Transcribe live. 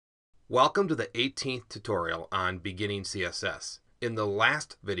Welcome to the 18th tutorial on beginning CSS. In the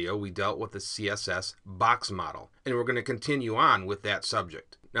last video, we dealt with the CSS Box Model, and we're going to continue on with that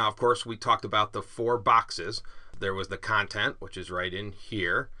subject. Now, of course, we talked about the four boxes. There was the content, which is right in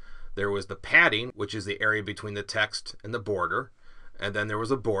here. There was the padding, which is the area between the text and the border. And then there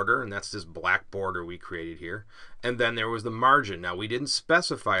was a border, and that's this black border we created here. And then there was the margin. Now, we didn't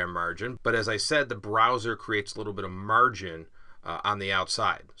specify a margin, but as I said, the browser creates a little bit of margin on the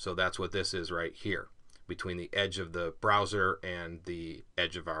outside. So that's what this is right here, between the edge of the browser and the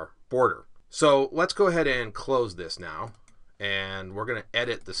edge of our border. So let's go ahead and close this now. And we're going to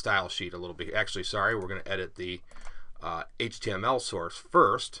edit the style sheet a little bit. Actually, sorry, we're going to edit the HTML source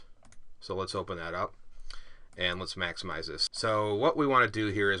first. So let's open that up. And let's maximize this. So what we want to do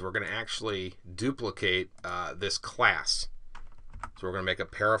here is we're going to actually duplicate this class. So we're going to make a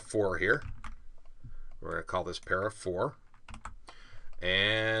pair of 4 here. We're going to call this pair of 4.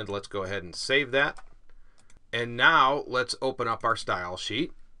 And let's go ahead and save that. And now let's open up our style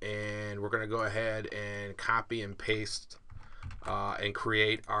sheet. And we're going to go ahead and copy and paste and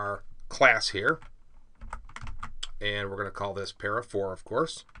create our class here. And we're going to call this pair of 4, of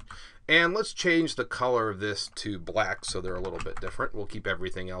course. And let's change the color of this to black so they're a little bit different. We'll keep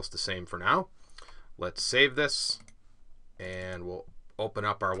everything else the same for now. Let's save this, and we'll open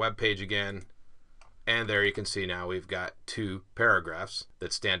up our web page again. And there you can see now we've got 2 paragraphs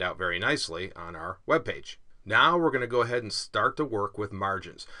that stand out very nicely on our web page. Now we're going to go ahead and start to work with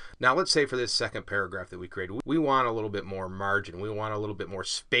margins. Now let's say for this second paragraph that we created, we want a little bit more margin. We want a little bit more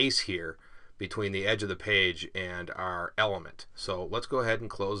space here between the edge of the page and our element. So let's go ahead and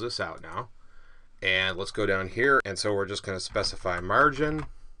close this out now. And let's go down here. And so we're just going to specify margin.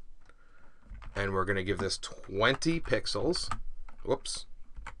 And we're going to give this 20 pixels. Whoops.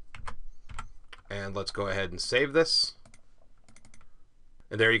 And let's go ahead and save this.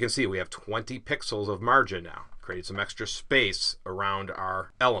 And there you can see we have 20 pixels of margin now. Created some extra space around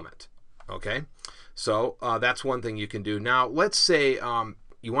our element. Okay, so that's one thing you can do. Now let's say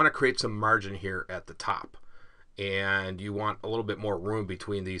you want to create some margin here at the top, and you want a little bit more room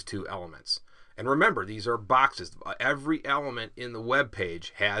between these 2 elements. And remember, these are boxes. Every element in the web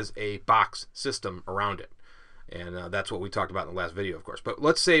page has a box system around it. And that's what we talked about in the last video, of course. But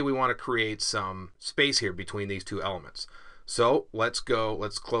let's say we want to create some space here between these 2 elements. So let's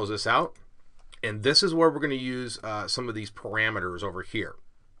close this out. And this is where we're going to use some of these parameters over here.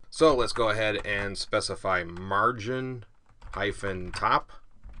 So let's go ahead and specify margin hyphen top.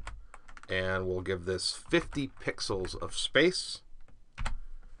 And we'll give this 50 pixels of space.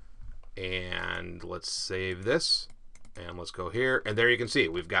 And let's save this. And let's go here. And there you can see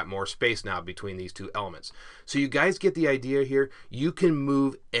we've got more space now between these 2 elements. So you guys get the idea here. You can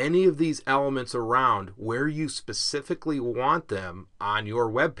move any of these elements around where you specifically want them on your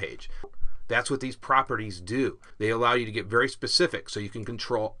web page. That's what these properties do. They allow you to get very specific so you can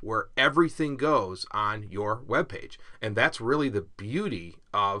control where everything goes on your web page. And that's really the beauty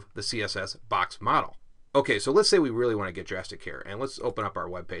of the CSS Box Model. Okay, so let's say we really want to get drastic here, and let's open up our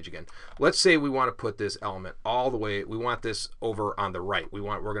web page again. Let's say we want to put this element all the way, we want this over on the right. We're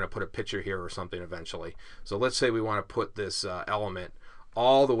going to put a picture here or something eventually. So let's say we want to put this element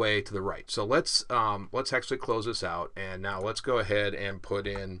all the way to the right. So let's actually close this out, and now let's go ahead and put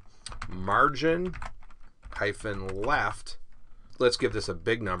in margin hyphen left. Let's give this a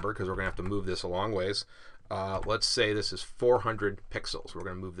big number because we're going to have to move this a long ways. Let's say this is 400 pixels. We're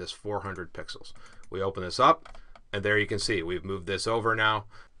going to move this 400 pixels. We open this up, and there you can see we've moved this over now.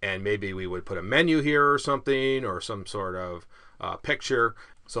 And maybe we would put a menu here or something, or some sort of picture.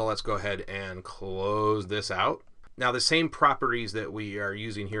 So let's go ahead and close this out. Now the same properties that we are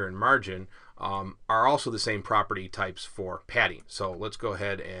using here in margin are also the same property types for padding. So let's go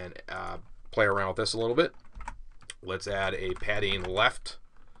ahead and play around with this a little bit. Let's add a padding left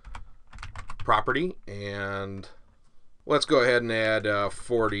property, and let's go ahead and add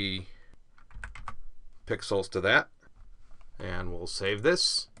 40 pixels to that. And we'll save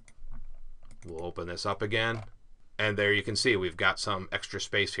this. We'll open this up again. And there you can see we've got some extra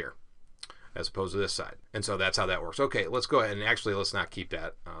space here as opposed to this side. And so that's how that works. Okay, let's go ahead and actually let's not keep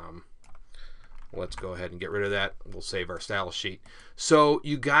that. Let's go ahead and get rid of that. We'll save our style sheet. So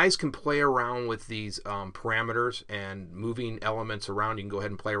you guys can play around with these parameters and moving elements around. You can go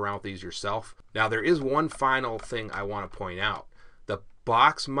ahead and play around with these yourself. Now there is one final thing I want to point out. The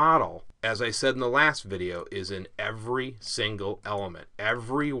box model, as I said in the last video, is in every single element.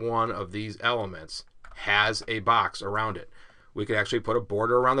 Every one of these elements has a box around it. We could actually put a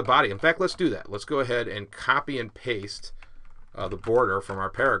border around the body. In fact, let's do that. Let's go ahead and copy and paste the border from our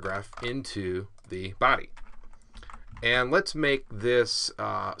paragraph into the body. And let's make this,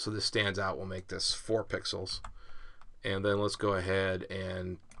 so this stands out, we'll make this 4 pixels. And then let's go ahead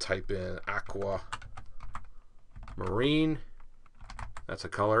and type in aqua marine. That's a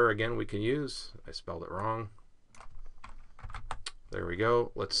color, again, we can use. I spelled it wrong. There we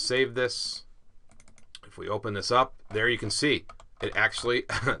go. Let's save this. If we open this up, there you can see it actually,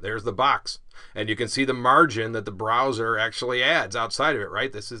 there's the box. And you can see the margin that the browser actually adds outside of it,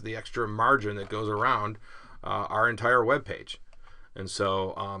 right? This is the extra margin that goes around our entire web page. And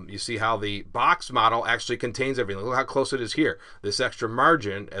so you see how the box model actually contains everything. Look how close it is here. This extra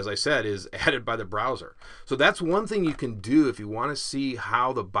margin, as I said, is added by the browser. So that's one thing you can do if you want to see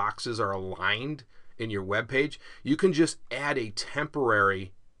how the boxes are aligned in your web page. You can just add a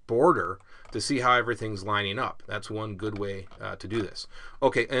temporary border to see how everything's lining up. That's one good way to do this.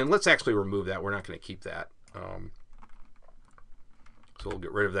 Okay, and let's actually remove that. We're not going to keep that. So we'll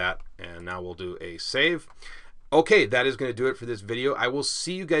get rid of that, and now we'll do a save. Okay, that is going to do it for this video. I will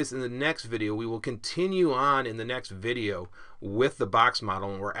see you guys in the next video. We will continue on in the next video with the box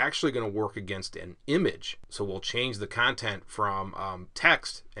model, and we're actually going to work against an image. So we'll change the content from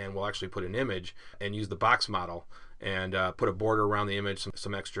text, and we'll actually put an image and use the box model and put a border around the image,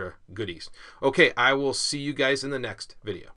 some extra goodies. Okay, I will see you guys in the next video.